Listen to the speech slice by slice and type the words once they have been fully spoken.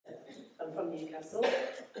I'm from Newcastle,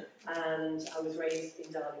 and I was raised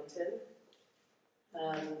in Darlington.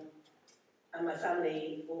 And my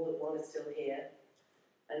family, all but one, is still here.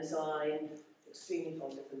 And so I'm extremely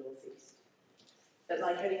fond of the North East. But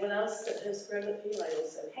like anyone else that has grown up here, I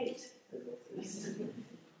also hate the North East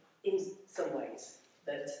in some ways.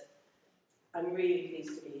 But I'm really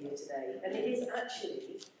pleased to be here today. And it is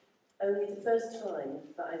actually only the first time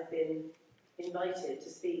that I've been invited to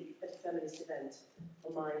speak at a feminist event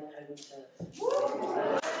on my home turf.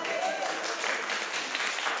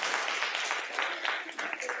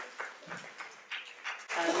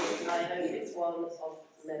 And I hope it's one of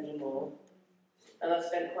many more. And I've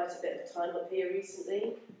spent quite a bit of time up here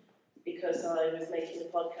recently because I was making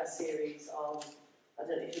a podcast series on, I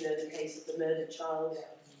don't know if you know the case of the murdered child,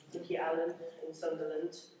 Nicky Allen in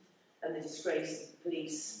Sunderland, and the disgrace of the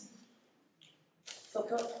police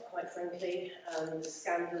fuck up, quite frankly, and the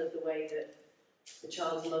scandal of the way that the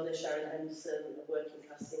child's mother, Sharon Henderson, a working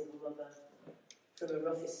class single mother from a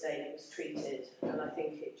rough estate, was treated. And I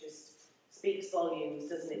think it just speaks volumes,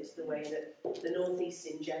 doesn't it, to the way that the North East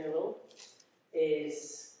in general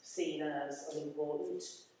is seen as unimportant,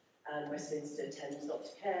 and Westminster tends not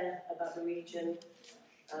to care about the region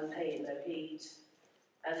and pay it no heed,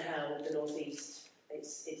 and how the North East,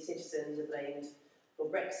 its citizens are blamed for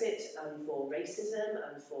Brexit and for racism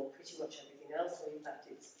and for pretty much everything else, when in fact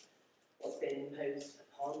it's what's been imposed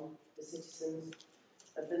upon the citizens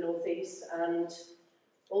of the North East. And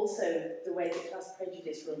also the way that class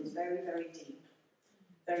prejudice runs very, very deep,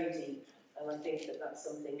 and I think that that's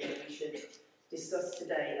something that we should discuss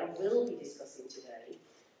today and will be discussing today,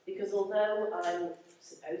 because although I'm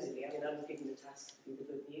supposedly, I mean, I was given the task to be the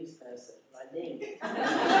good news person by me.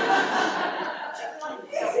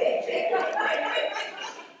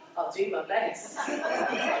 I'll do my best. I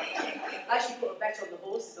actually put a bet on the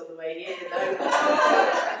horses on the way here,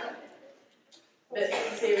 But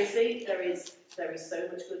seriously, there is so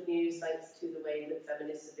much good news thanks to the way that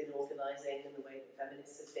feminists have been organising and the way that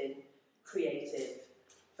feminists have been creative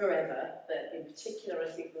forever, but in particular, I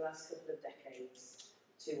think the last couple of decades,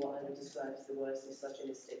 to what I would describe as the worst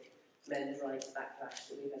misogynistic men's rights backlash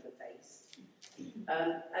that we've ever faced.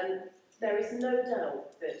 And there is no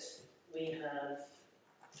doubt that we have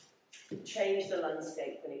changed the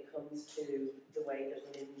landscape when it comes to the way that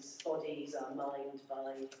women's bodies are mined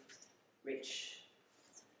by rich,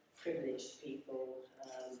 privileged people,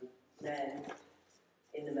 men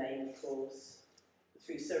in the main, of course,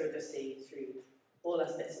 through surrogacy, through all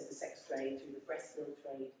aspects of the sex trade, through the breast milk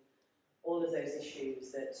trade, all of those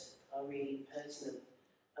issues that are really pertinent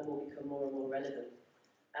and will become more and more relevant.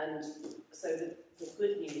 And so the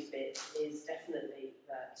good news bit is definitely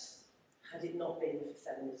that had it not been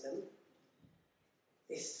for feminism,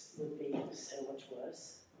 this would be so much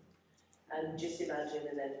worse. And just imagine,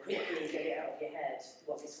 and then quickly get it out of your head,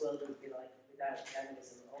 what this world would be like without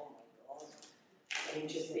feminism. Oh my God. I mean,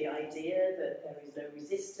 just the idea that there is no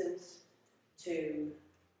resistance to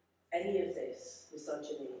any of this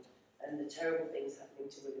misogyny and the terrible things happening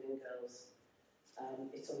to women and girls,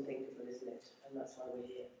 it's unthinkable, isn't it? And that's why we're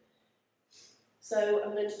here. So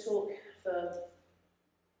I'm going to talk for,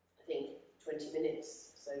 I think, 20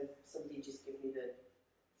 minutes. So somebody just give me the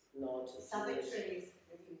nod. Salutations.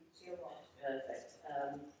 Perfect.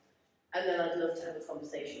 And then I'd love to have a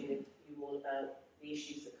conversation with you all about the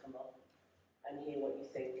issues that come up and hear what you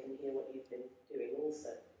think and hear what you've been doing also.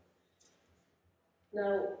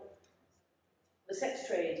 Now, the sex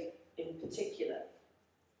trade in particular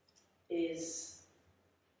is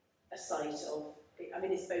a site of, I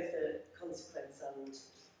mean, it's both a consequence and,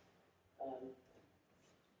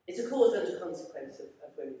 it's a cause and a consequence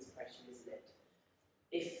of women's oppression, isn't it?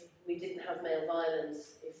 If we didn't have male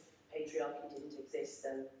violence, if patriarchy didn't exist,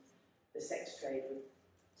 then the sex trade would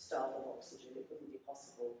starve of oxygen. It wouldn't be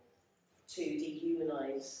possible to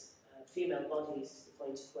dehumanise female bodies to the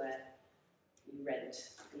point of where you rent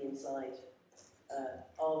the inside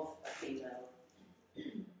of a female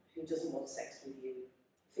who doesn't want sex with you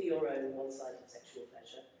for your own one-sided sexual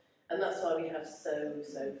pleasure. And that's why we have so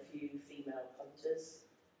few female punters.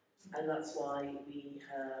 And that's why we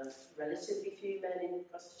have relatively few men in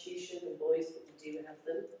prostitution and boys, but we do have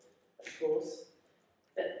them, of course.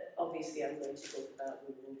 But obviously I'm going to talk about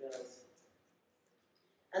women and girls.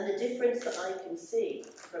 And the difference that I can see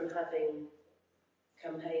from having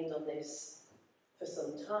campaigned on this for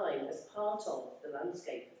some time as part of the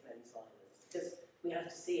landscape of men's violence, because we have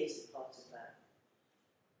to see it as part of that,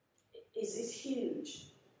 is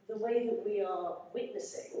huge. The way that we are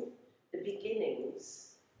witnessing the beginnings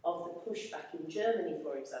of the pushback in Germany,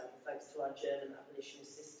 for example, thanks to our German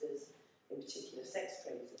abolitionist sisters, in particular sex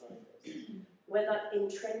trade survivors, where that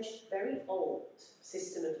entrenched, very old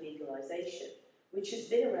system of legalisation, which has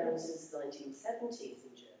been around since the 1970s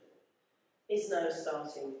in Germany, is now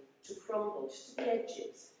starting to crumble just to the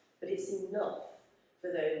edges, but it's enough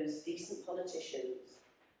for those decent politicians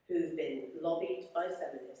who've been lobbied by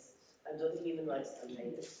feminists and other human rights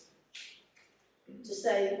campaigners to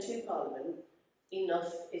say to Parliament,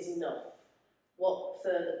 enough is enough. What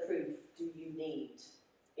further proof do you need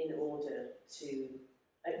in order to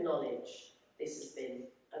acknowledge this has been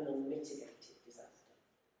an unmitigated disaster?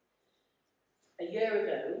 A year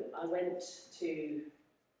ago, I went to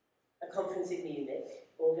a conference in Munich,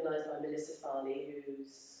 organised by Melissa Farley,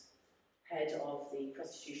 who's head of the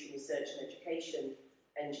Prostitution Research and Education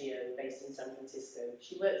NGO based in San Francisco.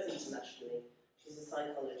 She works internationally. She's a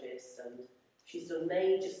psychologist, and she's done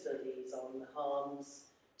major studies on the harms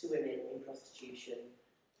to women in prostitution.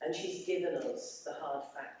 And she's given us the hard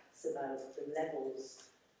facts about the levels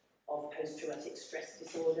of post-traumatic stress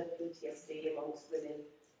disorder, PTSD, amongst women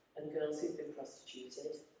and girls who've been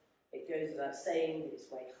prostituted. It goes without saying that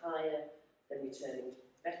it's way higher than returning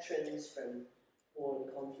veterans from war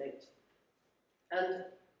and conflict. And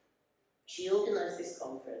she organised this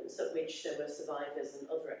conference at which there were survivors and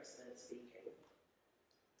other experts speaking.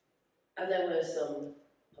 And there were some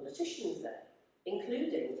politicians there,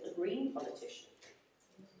 including a Green politician.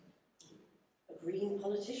 A Green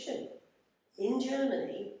politician in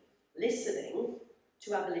Germany listening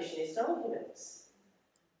to abolitionist arguments.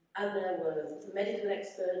 And there were medical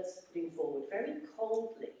experts putting forward very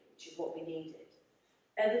coldly, which is what we needed,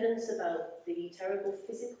 evidence about the terrible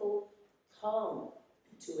physical harm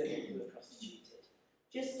to women who were prostituted.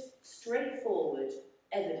 Just straightforward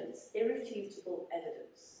evidence, irrefutable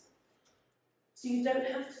evidence. So you don't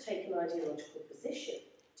have to take an ideological position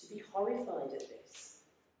to be horrified at this.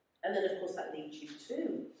 And then, of course, that leads you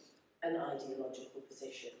to an ideological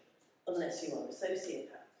position, unless you are a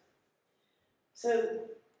sociopath. So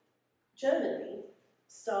Germany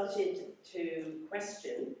started to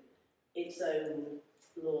question its own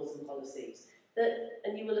laws and policies.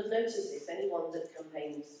 And you will have noticed this, anyone that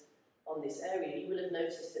campaigns on this area, you will have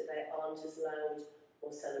noticed that they aren't as loud or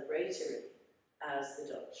celebratory as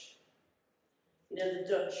the Dutch. You know, the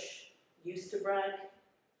Dutch used to brag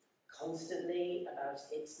constantly about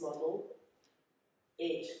its model.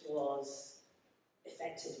 It was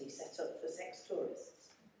effectively set up for sex tourists,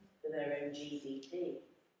 for their own GDP.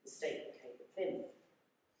 The state became the pimp.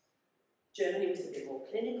 Germany was a bit more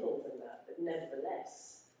clinical than that, but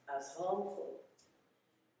nevertheless as harmful.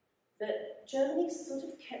 But Germany sort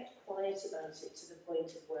of kept quiet about it to the point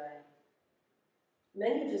of where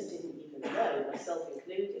many of us didn't even know, myself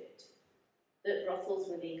included, that brothels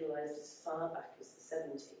were legalised as far back as the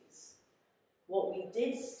 70s. What we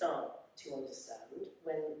did start to understand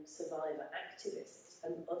when survivor activists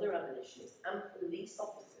and other abolitionists and police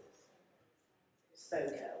officers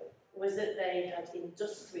spoke out was that they had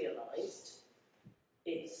industrialised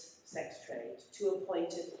its sex trade to a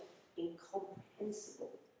point of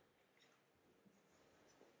incomprehensible,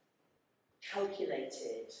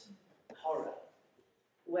 calculated horror,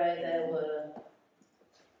 where there were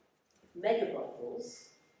mega brothels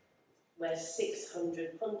where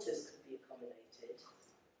 600 punters could be accommodated,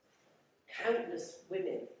 countless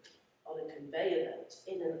women on a conveyor belt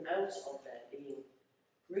in and out of there being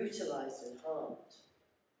brutalised and harmed.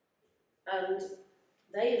 And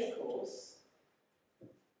they, of course,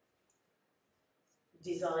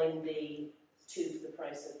 designed the two for the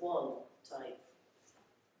price of one type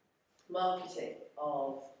marketing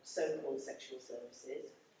of so-called sexual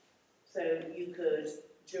services. So you could,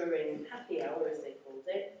 during happy hour, as they called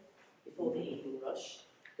it, before the evening rush,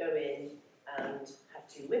 go in and have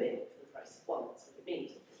two women for the price of one. That's what it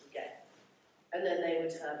means, what you get. And then they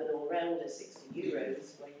would have an all-rounder, 60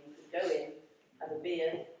 euros, where you could go in, have a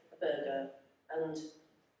beer, a burger, and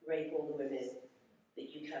rape all the women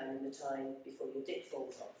that you can in the time before your dick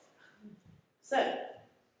falls off. So,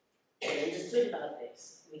 we understood about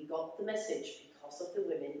this. We got the message because of the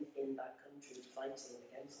women in that country fighting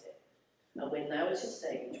against it. And we're now at a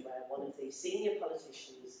stage where one of the senior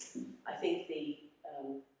politicians, I think maybe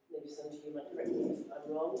some of you might correct me if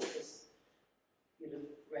I'm wrong, because you'd have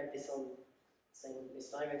read this on the same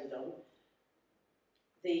list I read it on.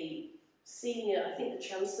 The senior, I think the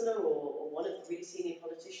Chancellor or one of the really senior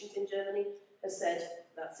politicians in Germany has said,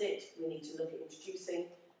 that's it, we need to look at introducing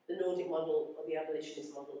the Nordic model or the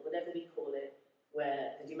abolitionist model, whatever we call it,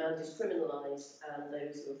 where the demand is criminalised and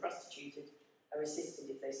those who are prostituted are assisted,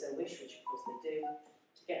 if they so wish, which of course they do,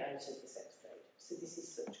 to get out of the sex trade. So this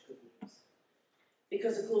is such good news.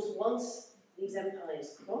 Because of course once these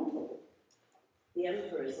empires crumble, the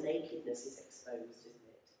emperor's nakedness is exposed, isn't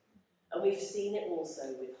it? And we've seen it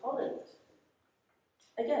also with Holland.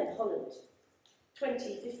 Again, Holland.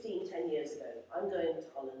 20, 15, 10 years ago, I'm going to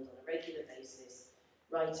Holland on a regular basis,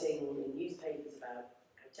 writing in newspapers about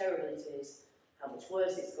how terrible it is, how much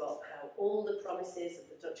worse it's got, how all the promises of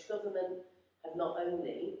the Dutch government have not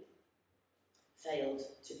only failed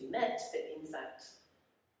to be met, but in fact,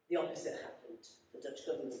 the opposite happened. The Dutch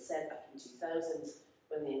government said back in 2000,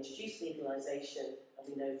 when they introduced legalisation, and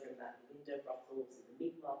we know from that the window brothels and the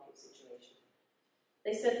meat market situation,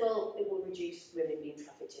 they said, well, it will reduce women being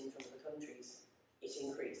trafficked in from other countries. It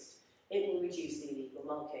increased. It will reduce the illegal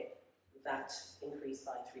market. That increased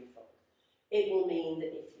by threefold. It will mean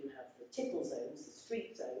that if you have the tipple zones, the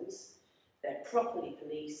street zones, they're properly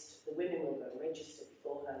policed, the women will go and register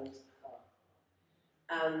beforehand,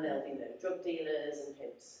 and there'll be no drug dealers and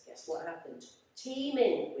pimps. Guess what happened? Team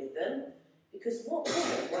in with them, because what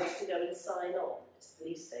woman wants to go and sign on at a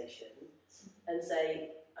police station and say,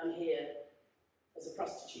 I'm here as a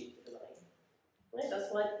prostitute for the night? Right?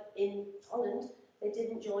 That's why in Holland they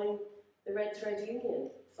didn't join the Red Thread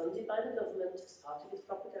Union, funded by the government as part of its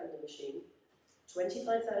propaganda machine.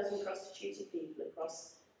 25,000 prostituted people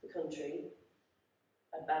across the country,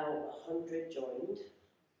 about 100 joined,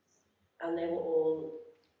 and they were all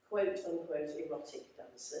quote-unquote erotic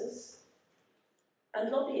dancers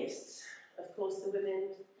and lobbyists. Of course, the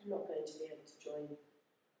women are not going to be able to join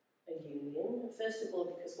a union. First of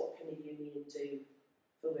all, because what can a union do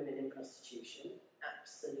for women in prostitution?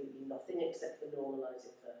 Absolutely nothing, except for normalise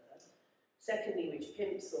it further. Secondly, which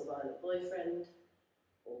pimps or violent boyfriend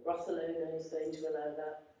or brothel owner is going to allow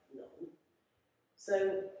that? None.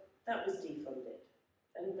 So that was defunded.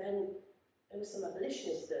 And then there were some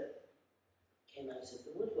abolitionists that came out of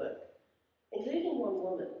the woodwork, including one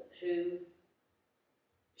woman who,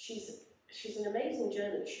 she's an amazing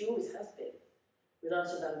journalist, she always has been,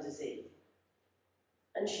 Renata van der Zee.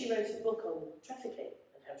 And she wrote a book on trafficking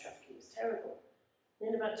and how trafficking was terrible. And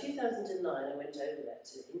in about 2009, I went over there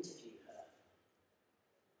to interview her,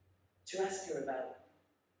 to ask her about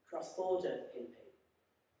cross-border pimping.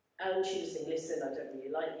 And she was saying, listen, I don't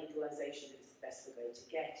really like legalisation, but it's the best we're going to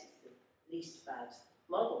get. It's the least bad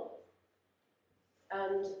model.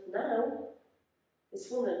 And now, this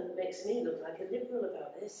woman makes me look like a liberal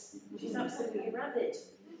about this. She's absolutely rabid.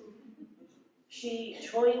 She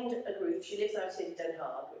joined a group, she lives out in Den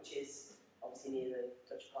Haag, which is obviously near the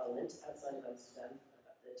Dutch Parliament, outside of Amsterdam,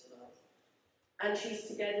 about 30 miles. And she's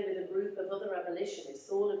together with a group of other abolitionists,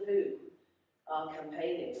 all of whom are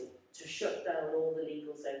campaigning to shut down all the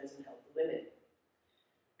legal zones and help the women.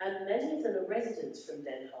 And many of them are residents from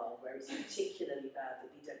Den Haag, where it's particularly bad that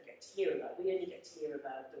we don't get to hear about. We only get to hear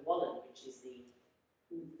about the Wallen, which is the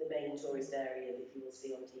main tourist area that you will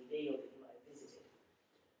see on TV or that you might have visited.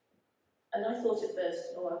 And I thought at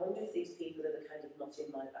first, oh, I wonder if these people are the kind of not in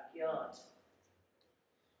my backyard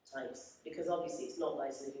types, because obviously it's not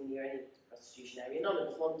nice living near any prostitution area. None of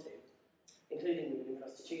us want to, including women in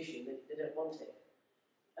prostitution. They don't want it.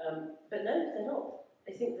 But no, they're not.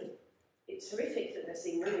 They think that it's horrific that they're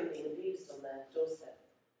seeing women being abused on their doorstep,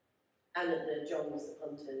 and that the Johns, the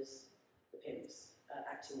punters, the pimps,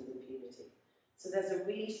 acting with impunity. So there's a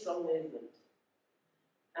really strong movement.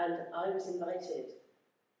 And I was invited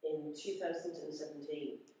in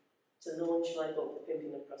 2017 to launch my book, The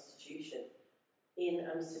Pimping of Prostitution, in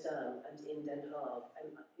Amsterdam and in Den Haag.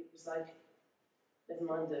 And it was like, never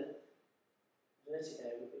mind the vertigo,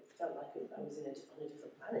 it felt like I was on a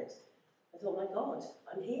different planet. I thought, my God,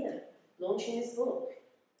 I'm here, launching this book,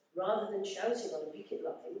 rather than shouting on a picket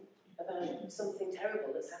line about something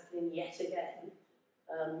terrible that's happening yet again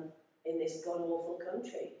in this god-awful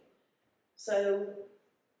country. So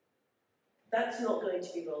that's not going to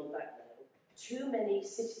be rolled back now. Too many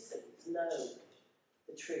citizens know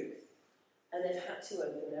the truth, and they've had to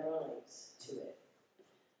open their eyes to it.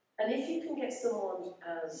 And if you can get someone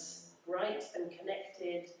as bright and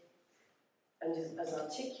connected and as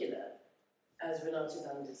articulate as Renata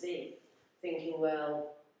van der Zee, thinking,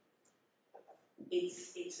 well,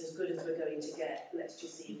 it's as good as we're going to get, let's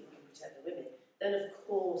just see if we can protect the women, then of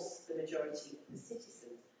course the majority of the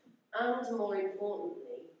citizens, and more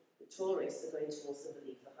importantly, the tourists are going to also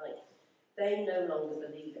believe the hype. They no longer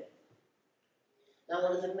believe it. Now,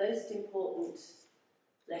 one of the most important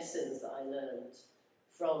lessons that I learned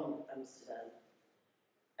from Amsterdam,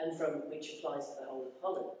 and from which applies to the whole of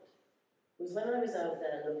Holland, was when I was out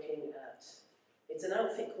there looking at, it's an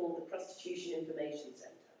outfit called the Prostitution Information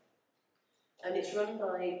Centre. And it's run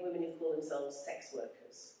by women who call themselves sex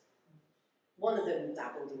workers. One of them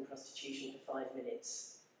dabbled in prostitution for 5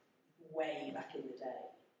 minutes, way back in the day.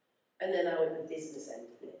 And then now at the business end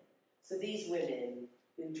of it. So these women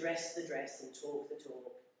who dress the dress and talk the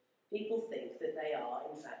talk, people think that they are,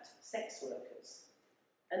 in fact, sex workers.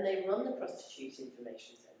 And they run the Prostitute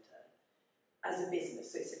Information Centre as a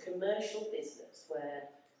business. So it's a commercial business where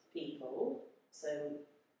people, so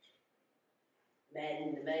men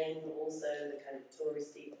in the main, but also the kind of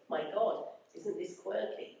touristy, oh my God, isn't this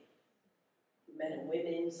quirky? Men and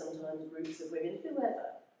women, sometimes groups of women,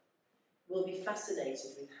 whoever, will be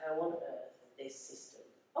fascinated with how on earth this system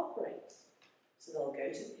operates. So they'll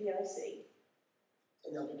go to the PIC,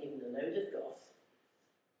 and they'll be given a load of guff,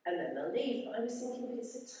 and then they'll leave. But I was thinking, but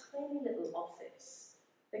it's a tiny little office.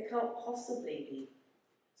 They can't possibly be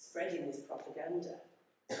spreading this propaganda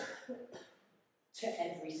to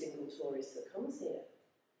every single tourist that comes here.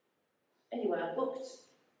 Anyway, I booked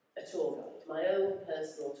a tour guide, my own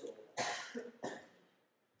personal tour guide,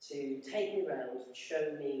 to take me around and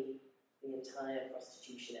show me the entire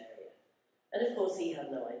prostitution area. And of course, he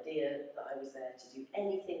had no idea that I was there to do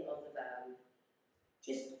anything other than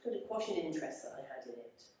just kind of quash an interest that I had in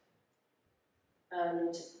it.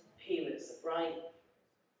 And he was a bright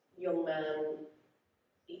young man.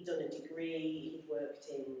 He'd done a degree, he'd worked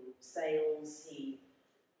in sales, he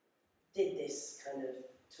did this kind of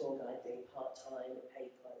tour guide thing part-time, it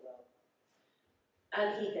paid quite well.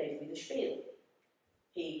 And he gave me the spiel.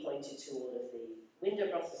 He pointed to all of the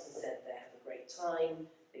window brothels and said they have a great time,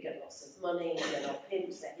 they get lots of money, they're not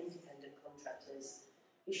pimps, they're independent contractors.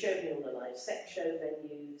 He showed me all the live sex show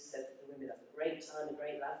venues, so that the women have a great time, a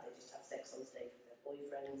great laugh, they just have sex on stage with their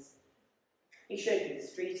boyfriends. He showed me the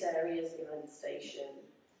street areas behind the station.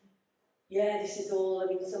 Yeah, this is all, I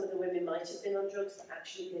mean, some of the women might have been on drugs, but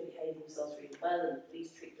actually they behave themselves really well, and the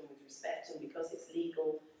police treat them with respect, and because it's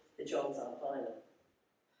legal, the jobs aren't violent.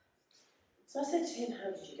 So I said to him,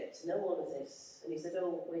 how did you get to know all of this? And he said,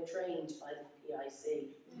 oh, we're trained by the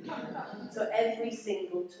PIC. So every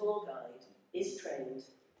single tour guide is trained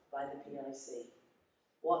by the PIC.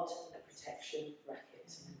 What a protection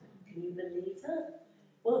racket. Can you believe that?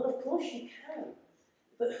 Well, of course you can.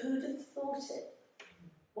 But who'd have thought it?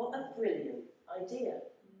 What a brilliant idea.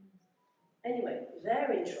 Anyway,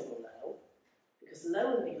 they're in trouble now, because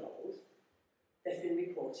lo and behold, they've been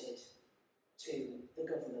reported to the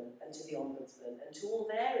government and to the Ombudsman and to all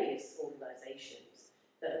various organisations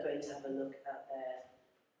that are going to have a look at their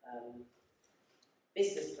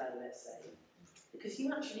business plan, let's say, because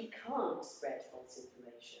you actually can't spread false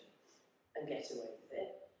information and get away with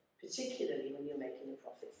it, particularly when you're making a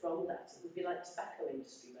profit from that. It would be like tobacco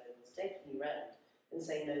industry moguls taking you round and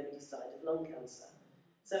saying nobody's died of lung cancer.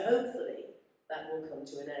 So hopefully that will come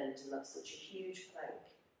to an end, and that's such a huge plank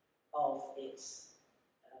of its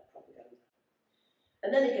propaganda.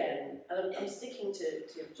 And then again, I'm sticking to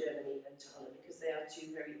Germany and to Holland because they are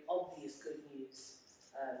two very obvious good news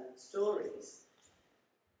stories,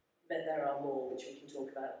 but there are more which we can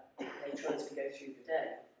talk about later on as we go through the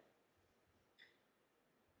day.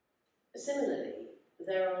 Similarly,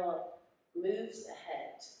 there are moves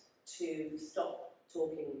ahead to stop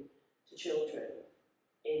talking to children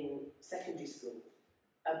in secondary school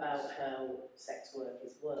about how sex work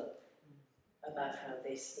is work, about how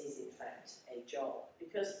this is in fact a job,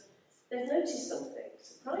 because they've noticed something,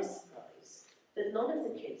 surprise, surprise, that none of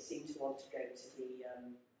the kids seem to want to go to the,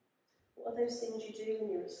 what are those things you do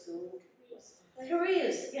when you're at school?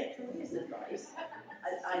 Careers, yeah, careers advice.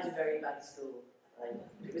 I had a very bad school.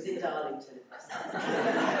 It was in Darlington.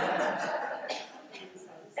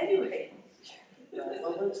 Anyway,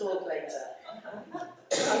 well, we'll talk later.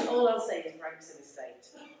 All I'll say is Branksome Estate.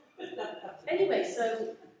 Anyway,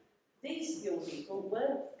 so these young people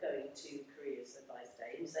weren't going to careers advice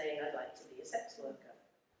day and saying, I'd like to be a sex worker.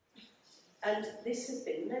 And this has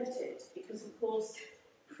been noted because, of course,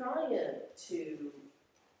 prior to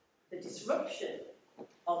the disruption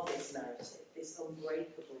of this narrative, this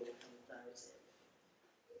unbreakable kind of narrative,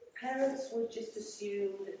 parents would just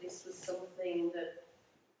assume that this was something that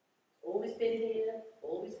always been here,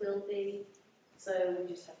 always will be, so we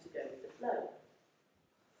just have to go with the flow.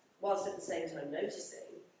 Whilst at the same time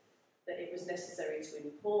noticing that it was necessary to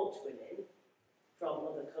import women from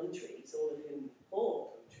other countries, all of whom poor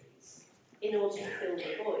countries, in order to fill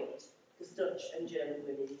the void, because Dutch and German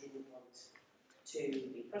women didn't want to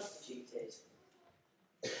be prostituted.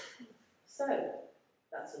 So,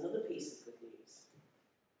 that's another piece of good news.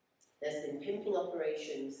 There's been pimping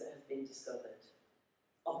operations that have been discovered,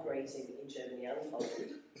 operating in Germany and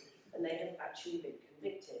Holland, and they have actually been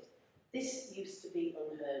convicted. This used to be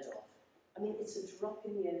unheard of. I mean, it's a drop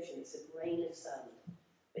in the ocean, it's a grain of sand,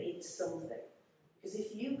 but it's something. Because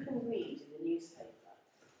if you can read in the newspaper,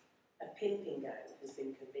 a pimping gang has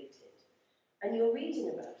been convicted, and you're reading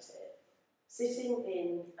about it, sitting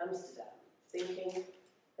in Amsterdam, thinking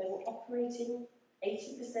they were operating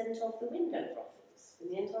 80% of the window brothels in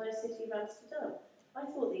the entire city of Amsterdam. I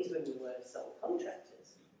thought these women were sole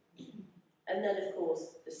contractors. And then, of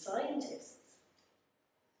course, the scientists,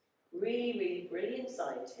 really, really brilliant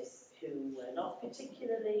scientists who were not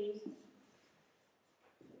particularly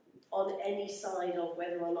on any side of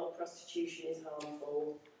whether or not prostitution is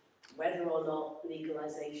harmful, whether or not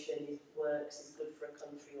legalisation works, is good for a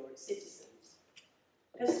country or its citizens,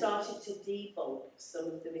 have started to debunk some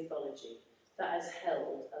of the mythology that has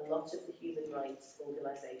held a lot of the human rights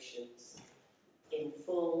organisations in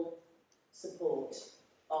full support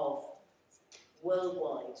of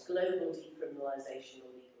worldwide, global decriminalisation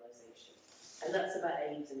or legalisation. And that's about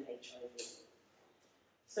AIDS and HIV.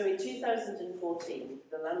 So in 2014,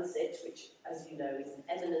 The Lancet, which, as you know, is an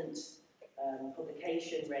eminent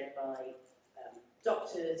publication read by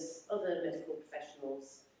doctors, other medical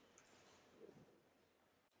professionals,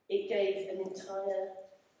 it gave an entire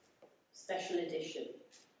special edition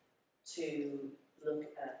to look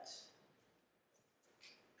at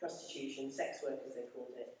prostitution, sex work as they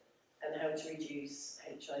called it, and how to reduce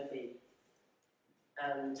HIV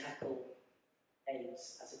and tackle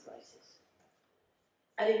AIDS as a crisis.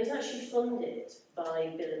 And it was actually funded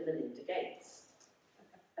by Bill and Melinda Gates.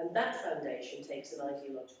 And that foundation takes an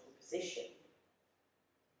ideological position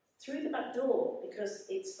through the back door because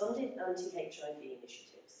it's funded anti-HIV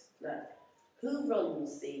initiatives. Now, who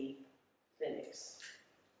runs the clinics?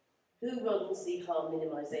 Who runs the harm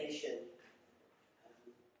minimisation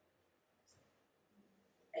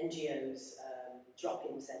NGOs,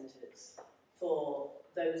 drop-in centres for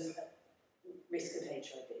those at risk of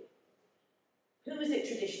HIV? Who was it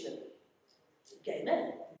traditionally? Gay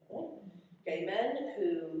men. Right? Gay men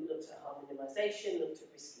who looked at harm minimisation, looked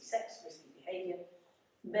at risky sex, risky behaviour.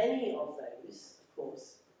 Many of those, of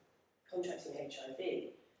course, contracting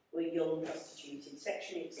HIV, were young, prostituted,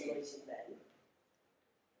 sexually exploited men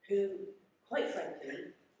who, quite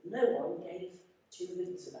frankly, no one gave two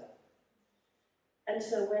hoots about. And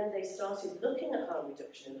so when they started looking at harm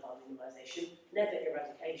reduction and harm minimisation, never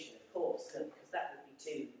eradication, of course, no, because that would be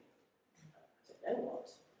too, I don't know what,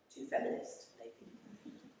 too feminist, maybe.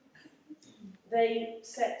 They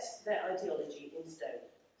set their ideology in stone.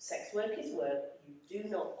 Sex work is work, you do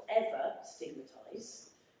not ever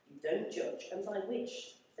stigmatise, you don't judge, and by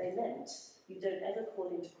which they meant you don't ever call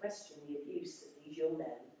into question the abuse that these young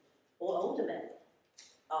men, or older men,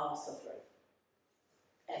 are suffering.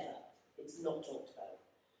 Ever. It's not talked about.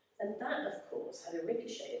 And that, of course, had a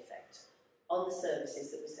ricochet effect on the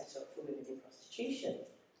services that were set up for women in prostitution,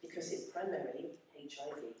 because it's primarily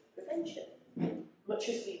HIV prevention. Much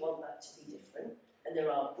as we want that to be different, and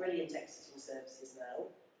there are brilliant exiting services now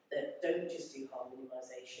that don't just do harm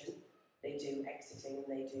minimisation, they do exiting and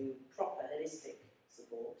they do proper holistic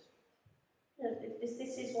support. You know, this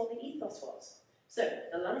is what the ethos was. So,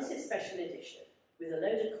 the Lancet Special Edition, with a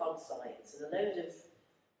load of cod science and a load of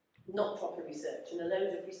not proper research, and a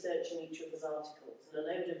load of research in each other's articles, and a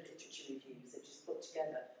load of literature reviews that just put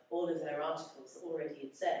together all of their articles that already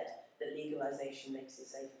had said that legalisation makes it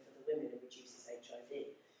safer for the women and reduces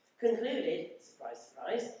HIV, concluded, surprise,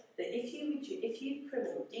 surprise, that if you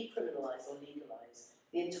decriminalise or legalise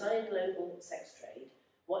the entire global sex trade,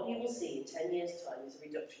 what you will see in 10 years' time is a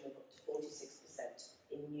reduction of up to 46%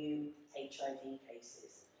 in new HIV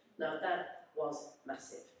cases. Now that was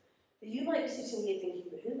massive. But you might be sitting here thinking,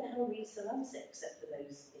 but who the hell reads the Lancet except for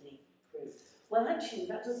those elite crew? Well, actually,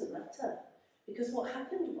 that doesn't matter. Because what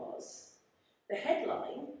happened was, the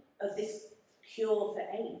headline of this cure for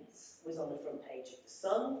AIDS was on the front page of The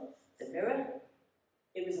Sun, The Mirror,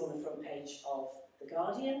 it was on the front page of The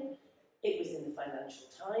Guardian, it was in the Financial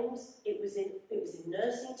Times, it was in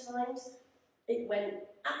Nursing Times, it went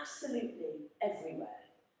absolutely everywhere,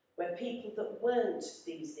 where people that weren't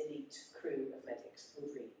these elite crew of medics would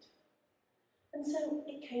read. And so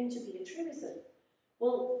it came to be a truism.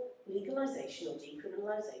 Well, legalisation or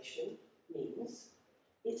decriminalisation means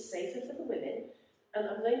it's safer for the women, and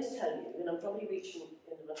I'm going to tell you, and I'm probably reaching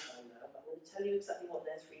in the rough time now, but I'm going to tell you exactly what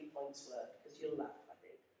their 3 points were, because you'll laugh, I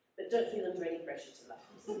think. But don't feel under any pressure to laugh.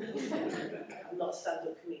 I'm not a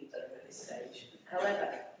stand-up comedian at this stage.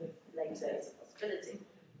 However, later it's a possibility.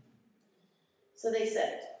 So they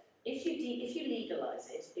said, if you legalise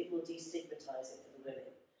it, it will destigmatise it for the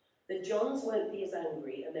women. The Johns won't be as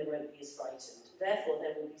angry and they won't be as frightened. Therefore,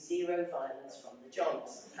 there will be zero violence from the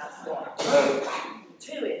Johns. That's one.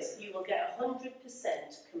 To it, you will get 100%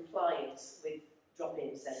 compliance with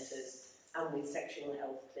drop-in centres and with sexual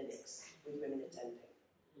health clinics with women attending.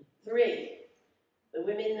 3, the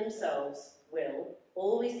women themselves will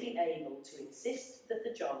always be able to insist that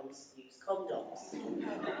the Johns use condoms.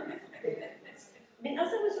 I mean, as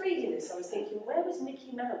I was reading this, I was thinking, where was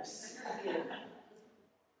Mickey Mouse, you know,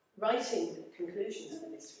 writing conclusions for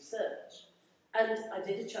this research? And I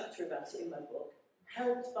did a chapter about it in my book,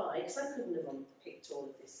 helped by, because I couldn't have unpicked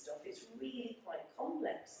all of this stuff, it's really quite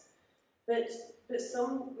complex. But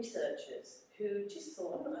some researchers who just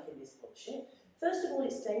thought, I'm not having this bullshit. First of all,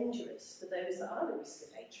 it's dangerous for those that are at risk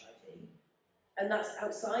of HIV, and that's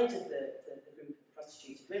outside of the group of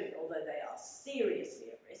prostituted women, although they are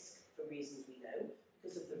seriously at risk for reasons we know,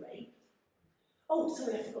 because of the rape. Oh,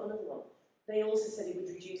 sorry, I forgot another one. They also said it would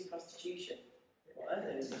reduce prostitution. What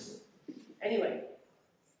are those? Anyway,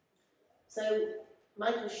 so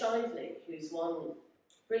Michael Shively, who's one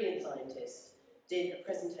brilliant scientist, did a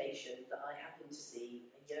presentation that I happened to see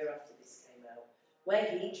a year after this came out, where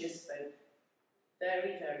he just spoke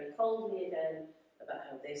very, very coldly again about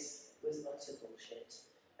how this was utter bullshit.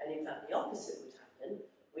 And in fact, the opposite would happen,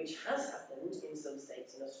 which has happened in some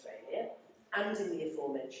states in Australia, and in the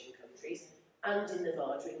aforementioned countries, and in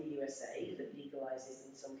Nevada in the USA, that legalises,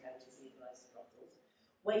 in some counties, legalises brothels,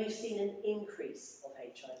 where you've seen an increase of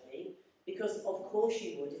HIV, because of course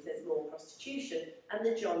you would if there's more prostitution, and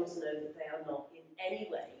the Johns know that they are not in any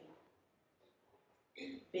way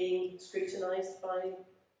being scrutinised by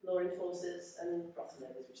law enforcers and brothel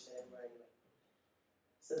owners, which they were anyway.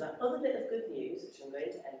 So that other bit of good news, which I'm going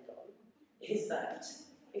to end on, is that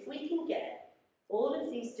if we can get all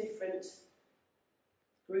of these different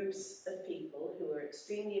groups of people who are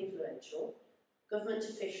extremely influential, government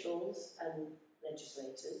officials and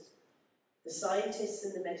legislators, the scientists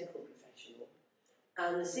and the medical professional,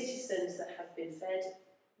 and the citizens that have been fed,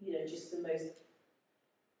 you know, just the most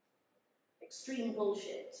extreme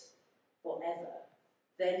bullshit forever,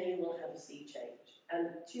 then you will have a sea change. And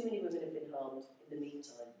too many women have been harmed in the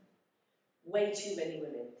meantime. Way too many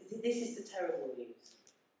women. This is the terrible news.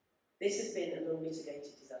 This has been an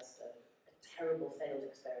unmitigated disaster, a terrible failed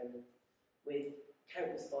experiment with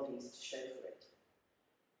countless bodies to show for it.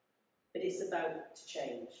 But it's about to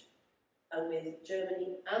change. And with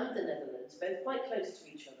Germany and the Netherlands, both quite close to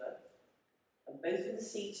each other, and both with a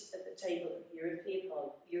seat at the table of the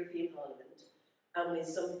European Parliament, and with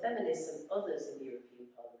some feminists and others in the European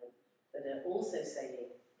Parliament that are also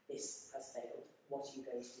saying this has failed, what are you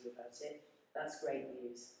going to do about it? That's great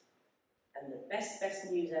news. And the best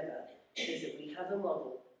news ever is that we have a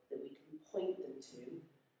model that we can point them to,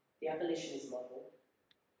 the abolitionist model,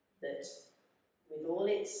 that with all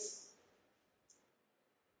its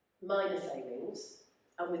minor failings,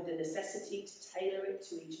 and with the necessity to tailor it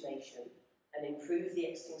to each nation and improve the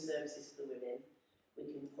exiting services for the women, we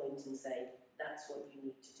can point and say, that's what you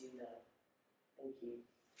need to do now. Thank you.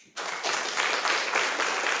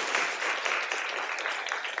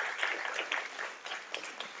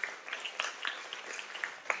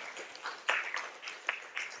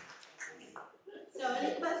 So,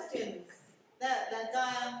 any questions?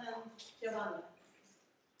 Diane and Johanna.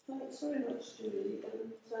 Thanks very much, Julie,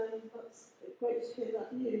 and that's great to hear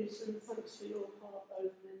that news, and thanks for your part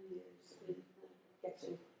over many years in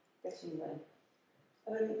getting there.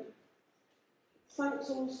 Thanks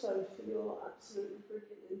also for your absolutely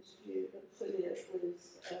brilliant interview and affiliate with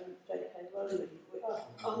J.K. Rowling, which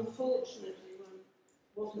unfortunately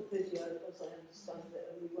wasn't video, as I understand it,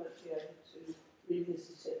 and we won't be able to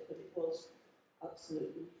revisit it, but it was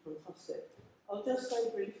absolutely fantastic. I'll just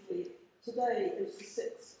say briefly, today is the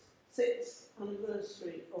sixth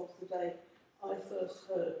anniversary of the day I first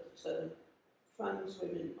heard the term trans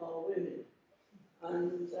women are women,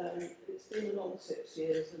 and it's been a long 6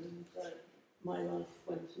 years, and my life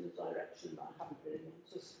went in a direction that I hadn't really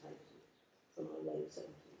anticipated from my late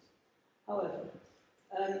 70s. However,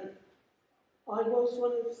 I was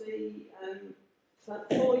one of the,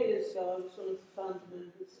 4 years ago, I was one of the founder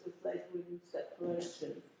members of Labour Women's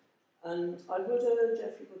Declaration, and I would urge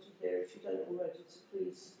everybody here, if you don't already, to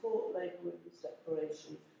please support Labour Women's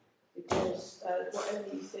Declaration, because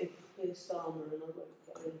whatever you think of Keir Starmer, and I won't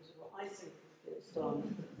go into what I think of Keir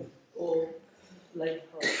Starmer, or Labour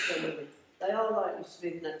Party generally, they are likely to be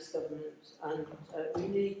the next government, and we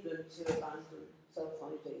need them to abandon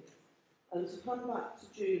self-ID. And to come back to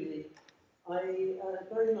Julie, I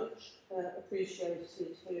very much appreciated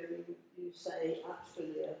hearing you say at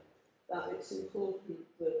Filia that it's important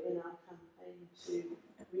that in our campaign to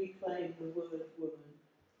reclaim the word woman,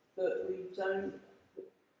 that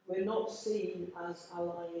we're not seen as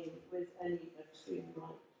allying with any extreme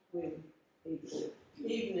right-wing people,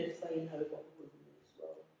 even if they know what a woman is.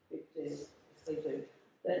 Well, big deal if they do.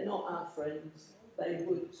 They're not our friends. They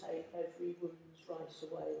would take every woman's right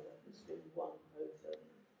away that has been won over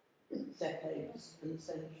decades and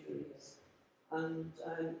centuries. And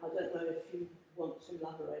I don't know if you want to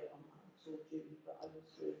elaborate on that. or June, but I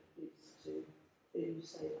was really pleased to hear you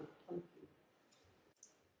say that. Thank you.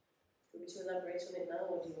 Do you want me to elaborate on it now,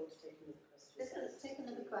 or do you want to take another question? Let's take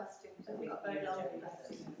another question. We've got very long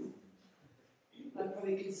questions. I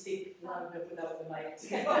probably can speak louder without the mic. So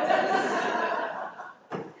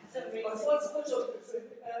what's put up as a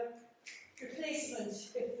replacement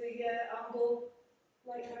if the Amble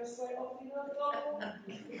Lighthouse went off, you know, the bottle?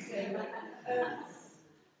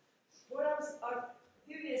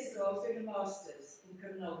 A few years ago, I was doing a master's in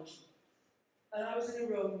criminology, and I was in a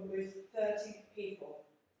room with 30 people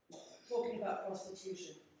talking about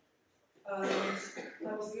prostitution, and I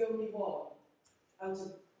was the only one out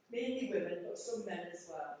of mainly women, but some men as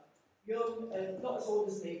well, young, not as old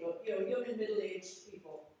as me, but young and middle-aged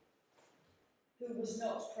people, who was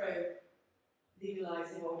not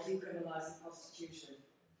pro-legalising or decriminalising prostitution.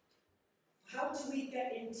 How do we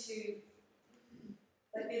get into,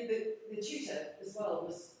 like the tutor as well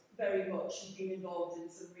was very much, he'd been involved in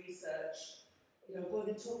some research, going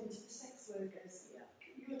and talking to the sex workers,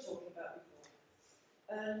 you were talking about before.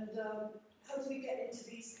 And how do we get into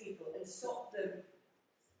these people and stop them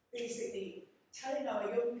basically telling our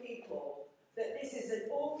young people that this is an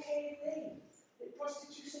okay thing, that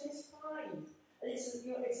prostitution is fine, and it's a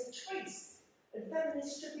choice, and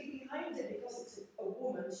feminists should be behind it because it's a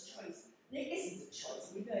woman's choice. And it isn't a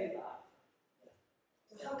choice, we know that.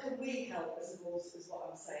 So how can we help, I suppose, is what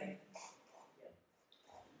I'm saying.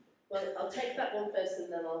 Well, I'll take that one first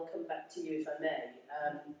and then I'll come back to you if I may.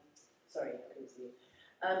 Sorry, I couldn't see you.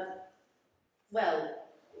 Well,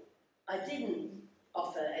 I didn't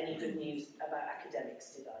offer any good news about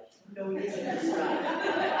academics, did I? No, you didn't. Right.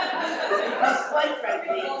 Because quite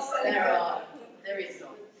frankly, there is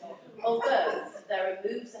none. Although there are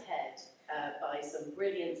moves ahead by some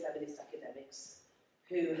brilliant feminist academics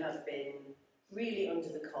who have been really under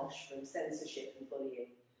the cosh from censorship and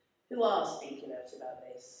bullying, who are speaking out about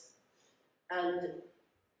this. And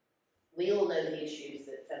we all know the issues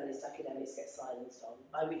that feminist academics get silenced on,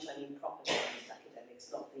 by which I mean proper feminist academics,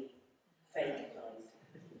 not the fake kind.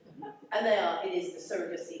 And it is the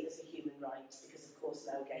surrogacy as a human right, because of course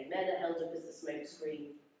now gay men are held up as the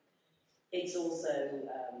smokescreen. It's also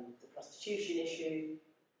the prostitution issue.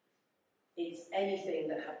 It's anything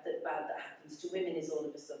bad that happens to women is all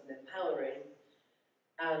of a sudden empowering.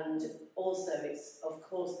 And also it's, of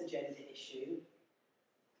course, the gender issue,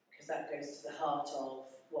 because that goes to the heart of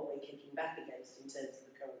what we're kicking back against in terms of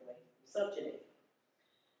the current way of misogyny.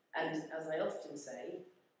 And as I often say,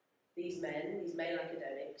 these male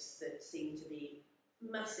academics that seem to be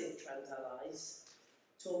massive trans allies,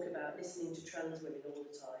 talk about listening to trans women all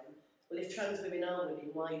the time. Well, if trans women are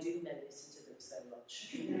women, why do men listen to them so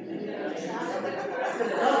much?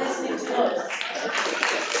 They're not listening to us.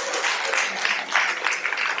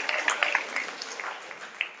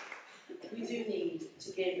 We do need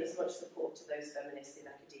to give as much support to those feminists in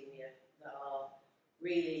academia that are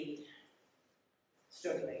really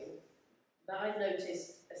struggling. But I've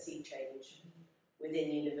noticed a sea change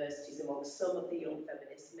within universities amongst some of the young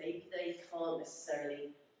feminists. Maybe they can't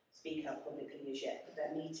necessarily speak out publicly as yet, but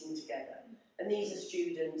they're meeting together. And these are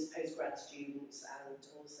students, postgrad students, and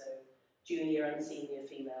also junior and senior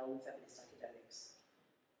female and feminist academics.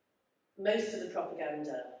 Most of the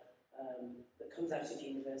propaganda that comes out of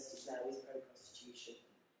universities now is pro-prostitution.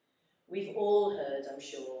 We've all heard, I'm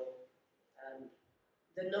sure,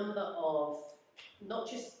 the number of not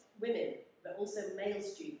just women, but also male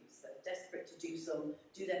students that are desperate to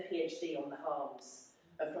do their PhD on the harms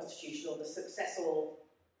of prostitution or the success or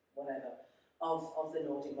whatever of the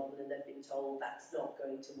Nordic model, and they've been told that's not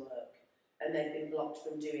going to work. And they've been blocked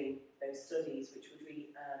from doing those studies, which would really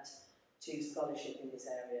add to scholarship in this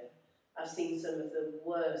area. I've seen some of the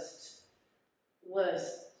worst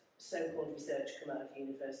so-called research come out of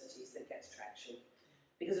universities that gets traction.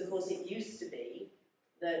 Because of course it used to be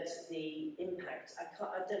that the impact, I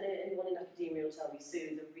don't know anyone in academia will tell me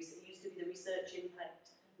soon, it used to be the research impact,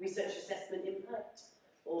 research assessment impact.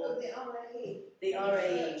 Or the RAE. The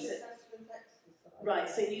RAE. Right,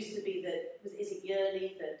 so it used to be that, is it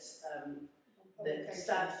yearly that that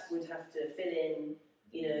staff would have to fill in,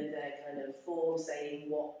 their kind of form saying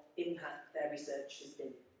what impact their research has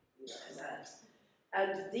been, has had.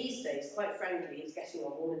 And these days, quite frankly, it's getting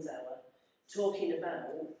on Woman's Hour, talking about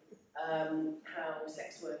how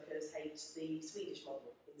sex workers hate the Swedish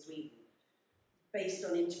model in Sweden, based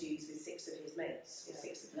on interviews with 6 of his mates, or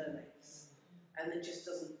 6 of her mates. And that just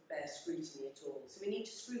doesn't bear scrutiny at all. So we need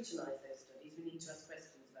to scrutinise those studies, we need to ask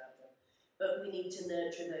questions about them, but we need to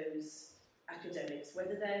nurture those academics,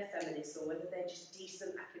 whether they're feminists or whether they're just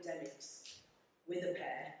decent academics with a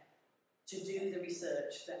pair, to do the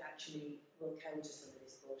research that actually will counter some of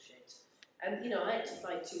this bullshit. And, you know, I had to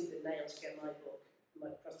fight tooth and nail to get my book, my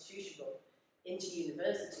prostitution book, into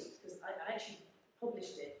universities, because I actually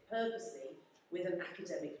published it purposely with an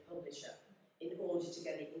academic publisher in order to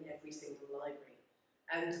get it in every single library.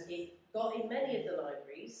 And it got in many of the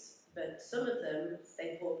libraries, but some of them,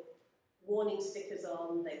 they put warning stickers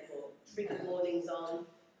on, they put trigger warnings on,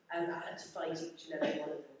 and I had to fight each and every one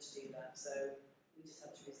of them to do that, so we just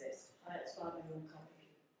had to resist. I had to find my own copy.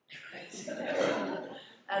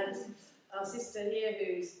 And our sister here,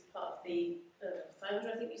 who's part of the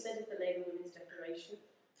founder, I think you said, of the Labour Women's Declaration,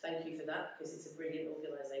 thank you for that, because it's a brilliant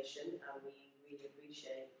organisation, and we really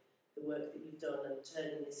appreciate the work that you've done and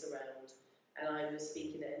turning this around. And I was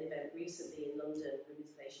speaking at an event recently in London,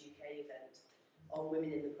 Women's Place UK event, on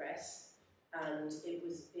women in the press, and it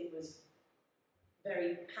was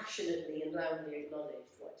very passionately and loudly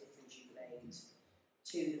acknowledged what difference you've made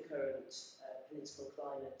to the current political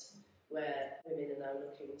climate, where women are now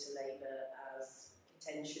looking to Labour as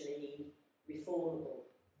potentially reformable,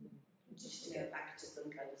 just to get back to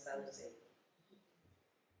some kind of sanity.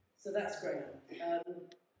 So that's great.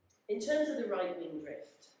 In terms of the right-wing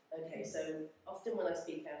drift, okay, so often when I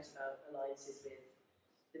speak out about alliances with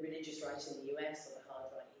the religious right in the US or the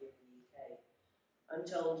hard right here in the UK, I'm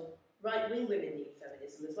told right-wing women need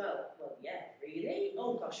feminism as well. Well, yeah, really?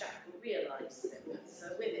 Oh gosh, I hadn't realised that it was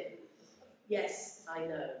women. Yes, I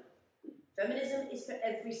know. Feminism is for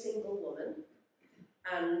every single woman,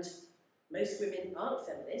 and most women aren't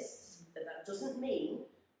feminists, but that doesn't mean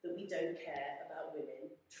that we don't care about women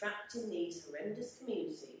trapped in these horrendous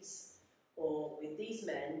communities or with these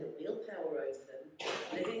men that wield power over them,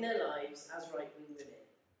 living their lives as right-wing women.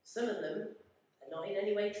 Some of them are not in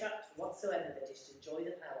any way trapped whatsoever, they just enjoy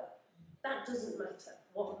the power. That doesn't matter.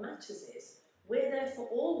 What matters is we're there for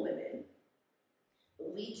all women,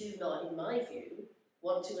 but we do not, in my view,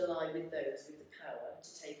 want to ally with those with the power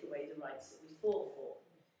to take away the rights that we fought for.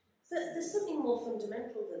 But there's something more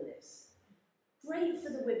fundamental than this. Great for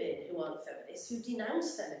the women who aren't feminists, who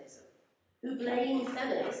denounce feminism, who blame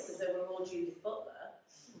feminists, as though we're all Judith Butler,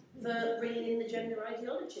 for bringing in the gender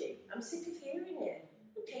ideology. I'm sick of hearing it.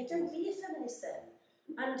 Okay, don't be a feminist then.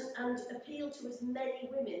 And appeal to as many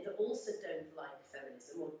women that also don't like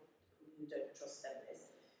feminism, or who don't trust feminists,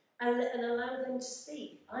 and allow them to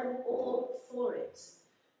speak. I'm all for it.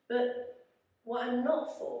 But what I'm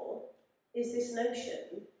not for is this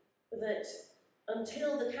notion that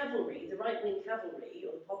until the cavalry, the right-wing cavalry,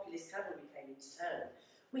 or the populist cavalry came into town,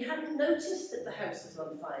 we hadn't noticed that the house was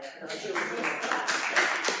on fire and our children were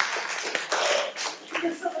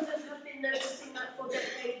because some of us have been noticing that for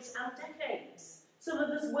decades and decades. Some of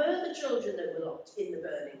us were the children that were locked in the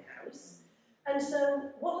burning house. And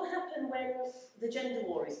so what will happen when the gender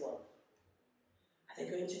war is won? Are they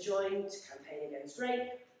going to join to campaign against rape,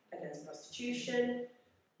 against prostitution?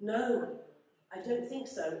 No, I don't think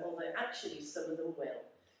so, although actually some of them will.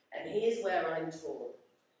 And here's where I'm torn.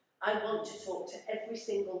 I want to talk to every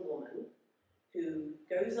single woman who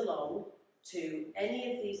goes along to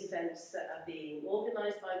any of these events that are being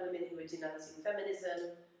organised by women who are denouncing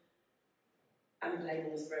feminism and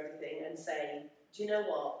blaming us for everything, and say, do you know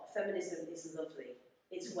what? Feminism is lovely.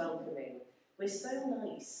 It's welcoming. We're so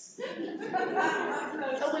nice. And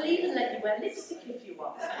we'll even let you wear lipstick if you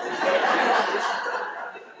want.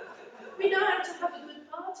 We know how to have a good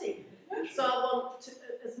party. So I want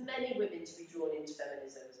as many women to be drawn into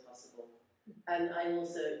feminism as possible. And I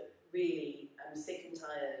also really am sick and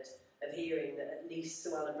tired of hearing that at least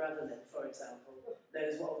Suella Braverman, for example,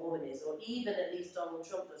 knows what a woman is, or even at least Donald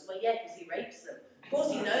Trump does. Well, yeah, because he rapes them. Of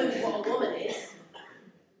course he knows what a woman is.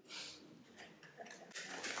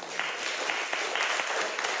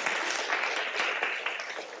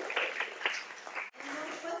 Any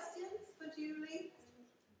more questions for Julie?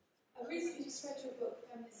 I recently just read your book,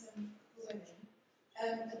 Feminism for Women.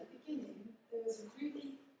 At the beginning, there was a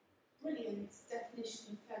really brilliant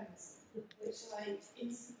definition of feminism, which I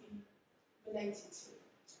instantly related to.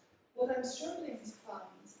 What I'm struggling to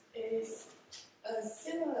find is a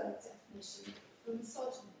similar definition for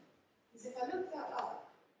misogyny. Because if I look that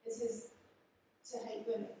up, it says to hate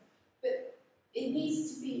women, but it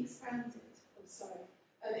needs to be expanded. I'm sorry.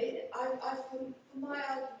 For my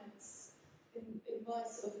arguments in my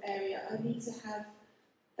sort of area, I need to have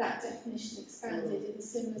that definition expanded in a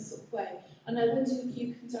similar sort of way. And I wonder if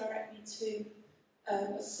you can direct me to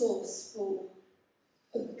a source for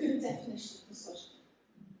a good definition of misogyny.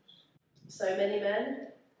 So many men.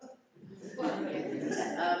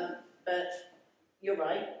 But you're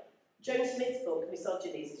right. Joan Smith's book,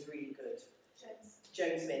 Misogyny, is really good.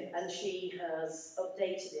 Joan Smith. And she has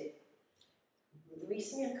updated it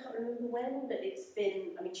recently, I can't remember when, but it's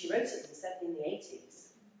been, I mean, she wrote it in the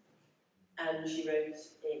 80s. and she wrote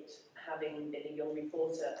it having been a young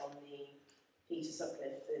reporter on the Peter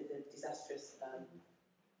Sutcliffe, the disastrous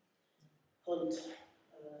hunt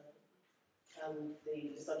and the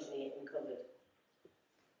misogyny it uncovered,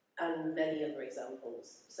 and many other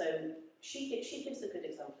examples. So she gives a good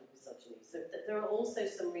example of misogyny. So there are also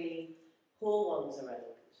some really poor ones around.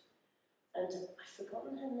 And I've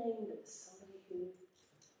forgotten her name, but there's somebody who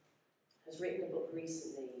has written a book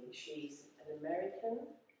recently. She's an American,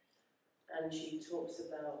 and she talks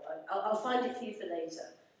about, I'll find it for you for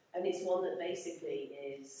later, and it's one that basically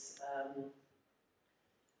is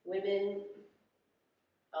women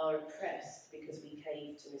are oppressed because we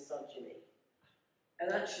cave to misogyny.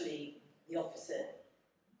 And actually, the opposite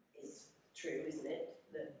is true, isn't it?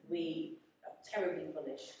 That we are terribly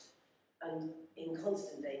punished and in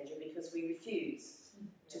constant danger because we refuse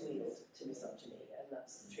to wield to misogyny, and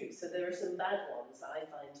that's the truth. So there are some bad ones that I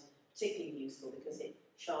find particularly useful because it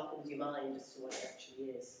sharpens your mind as to what it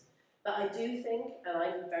actually is. But I do think, and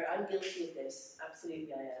I'm guilty of this,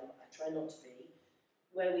 absolutely I am, I try not to be,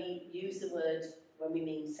 where we use the word when we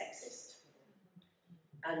mean sexist.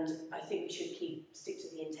 And I think we should stick to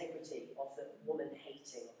the integrity of the woman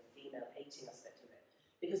hating, or the female hating aspect of it.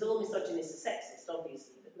 Because all misogynists are sexist,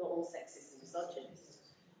 obviously, but not all sexists are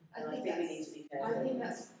misogynists. And I think we need to be careful. I think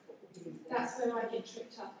that's where I get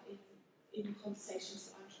tripped up in conversations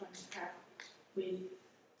that I'm trying to have with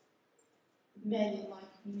men in my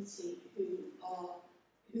community who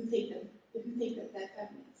think that they're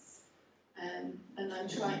feminists, and I'm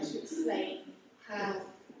trying to explain how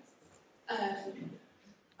yeah,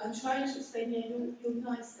 you're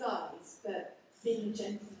nice guys, but being a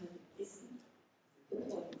gentleman isn't the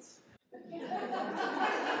point.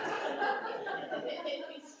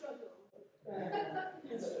 We struggle.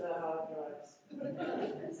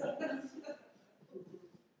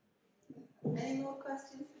 Any more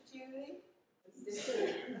questions for Julie?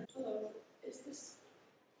 Hello, is this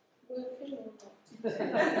working or not?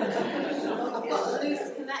 I've got a loose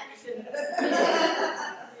connection.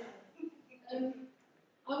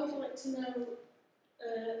 I would like to know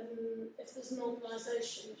if there's an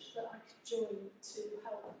organisation that I could join to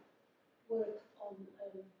help work on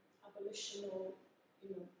abolition or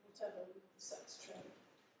whatever with the sex trade,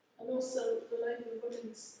 and also the Labour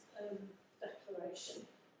Women's Declaration.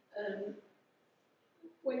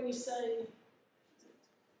 When you say,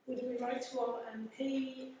 would we write to our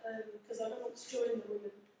MP, because I don't want to join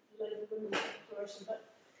the Labour Women's Declaration, but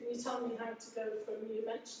can you tell me how to go from you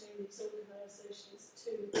mentioning these organisations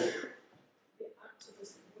to the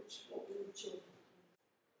activism, what we would join?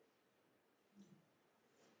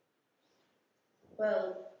 Well,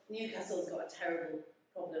 Newcastle's got a terrible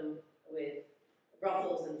problem with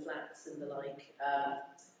brothels and flats and the like,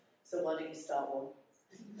 so why don't you start one?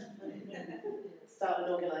 Start an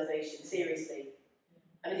organisation, seriously.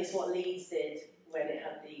 I mean, it's what Leeds did when it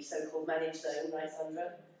had the so-called managed zone, right,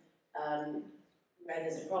 Sandra? Where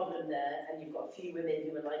there's a problem there and you've got a few women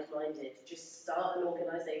who are like-minded, just start an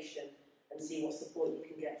organisation and see what support you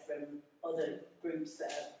can get from other groups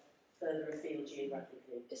that are further afield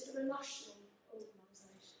geographically. Is there a national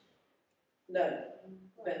organisation? No,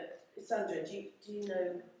 but Sandra, do you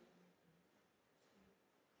know?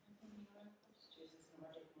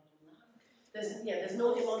 There's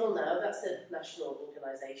Nordic Model Now, that's a national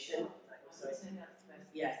organisation. Sorry.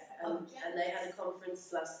 Yes, and they had a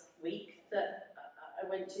conference last week that I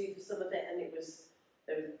went to for some of it, and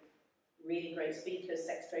there were really great speakers,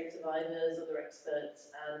 sex trade survivors, other experts,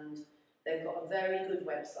 and they've got a very good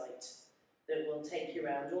website that will take you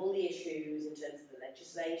around all the issues in terms of the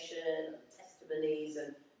legislation, and testimonies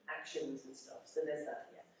and actions and stuff. So there's that,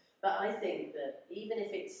 yeah. But I think that even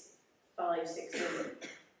if it's 5, 6 women,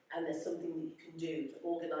 and there's something that you can do to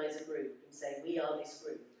organise a group and say, we are this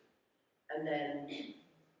group, and then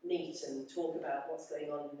meet and talk about what's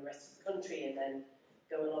going on in the rest of the country, and then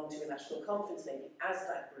go along to a national conference maybe as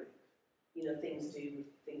that group. Things do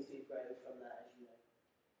grow from that, as you know.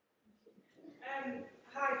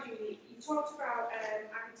 Hi Julie, you talked about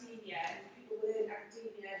academia and people within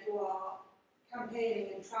academia who are campaigning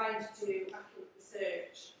and trying to do accurate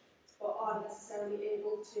research, but aren't necessarily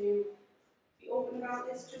able to be open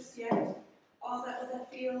about this just yet. Are there other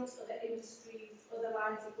fields, other industries, other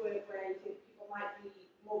lines of work where you think people might be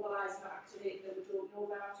mobilising or activating that we don't know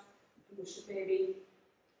about, and we should maybe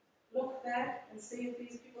look there and see if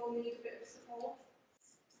these people need a bit of support?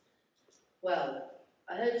 Well,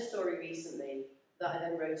 I heard a story recently that I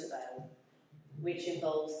then wrote about, which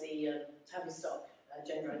involves the Tavistock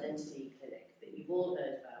Gender Identity Clinic that you've all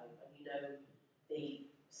heard about, and you know the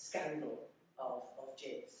scandal of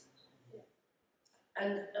GIBS.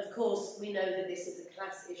 And of course, we know that this is a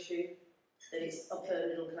class issue, that it's upper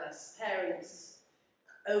middle class parents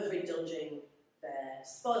overindulging their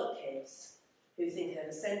spoiled kids who think they're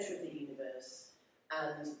the centre of the universe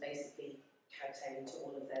and basically kowtowing to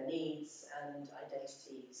all of their needs and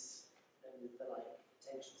identities and the like,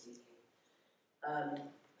 attention seeking.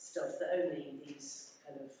 Stuff that only these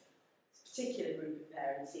kind of particular group of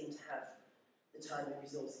parents seem to have the time and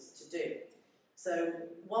resources to do. So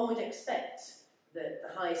one would expect that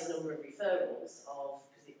the highest number of referrals of,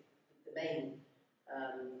 because the main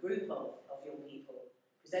group of young people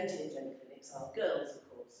presenting in gender clinics are girls, of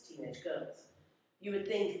course, teenage girls. You would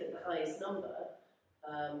think that the highest number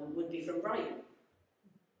would be from Brighton,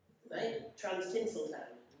 right? Trans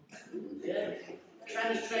Tinseltown. Yeah.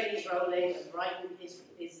 Trans train is rolling and Brighton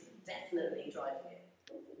is definitely driving it.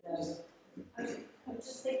 I'm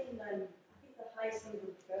just thinking, I think the highest number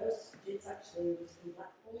of girls students actually was from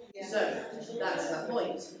Blackpool. Yeah. So that's the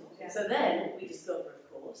point. Yeah. So then we discover,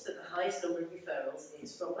 of course, that the highest number of referrals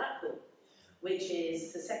is from Blackpool, which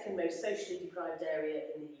is the second most socially deprived area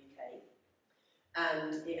in the UK.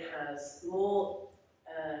 And it has more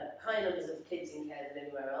high numbers of kids in care than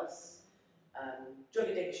anywhere else. Drug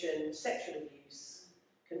addiction, sexual abuse,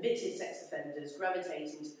 convicted sex offenders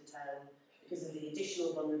gravitating to the town because of the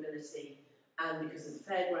additional vulnerability and because of the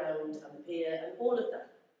fairground and the pier and all of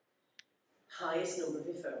that. Highest number of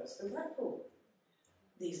referrals from Blackpool.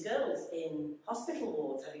 These girls in hospital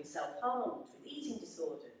wards having self-harmed, with eating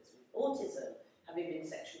disorders, with autism, having been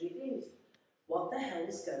sexually abused. What the hell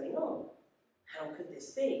is going on? How could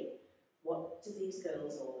this be? What do these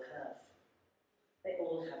girls all have? They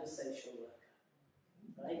all have a social worker,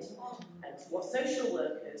 right? And what social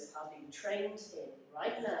workers are being trained in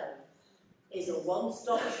right now is a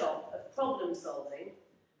one-stop shop of problem solving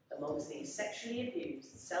amongst these sexually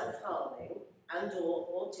abused, self-harming and or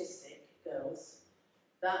autistic girls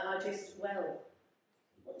that are just, well,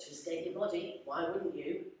 you want to escape your body, why wouldn't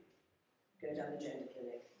you go down the gender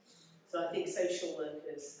clinic? So I think social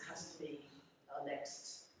workers has to be our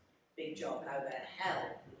next big job. How the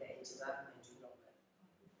hell we get into that,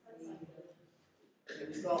 I do not know.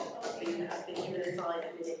 We've I've been given a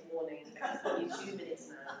 5-minute warning, it's probably 2 minutes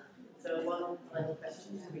now. So one final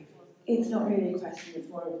question. It's not really a question, it's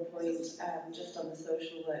more of a point, just on the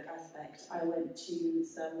social work aspect. I went to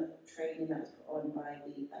some training that was put on by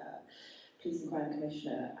the Police and Crime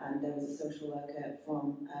Commissioner, and there was a social worker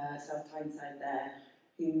from South Tyneside there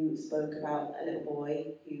who spoke about a little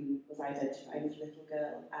boy who was identified as a little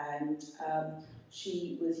girl, and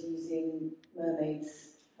she was using mermaids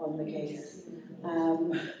on the case.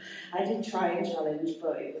 I did try and challenge,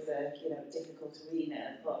 but it was a difficult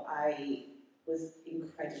arena. But I was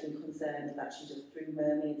incredibly concerned that she just threw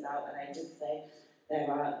mermaids out, and I did say there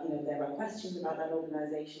are questions about that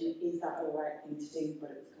organisation. Is that the right thing to do?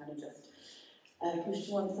 But it was kind of just pushed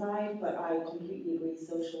to one side. But I completely agree.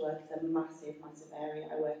 Social work is a massive, massive area.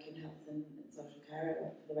 I work in health and social care. I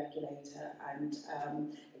work for the regulator, and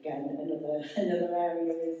again, another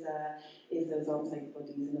area is those arm's length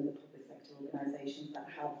bodies and other public sector organisations that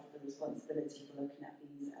have the responsibility for looking at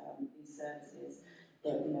these services.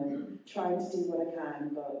 But trying to do what I can,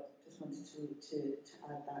 but just wanted to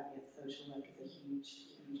add that yes, social work is a huge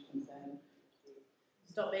concern.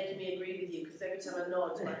 Stop making me agree with you, because every time I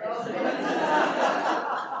nod, my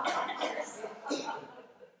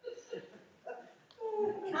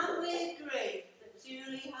Can we agree that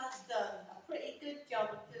Julie has done a pretty good job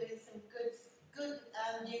of doing some good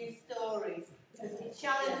news stories? Because we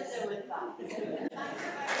challenge her with that.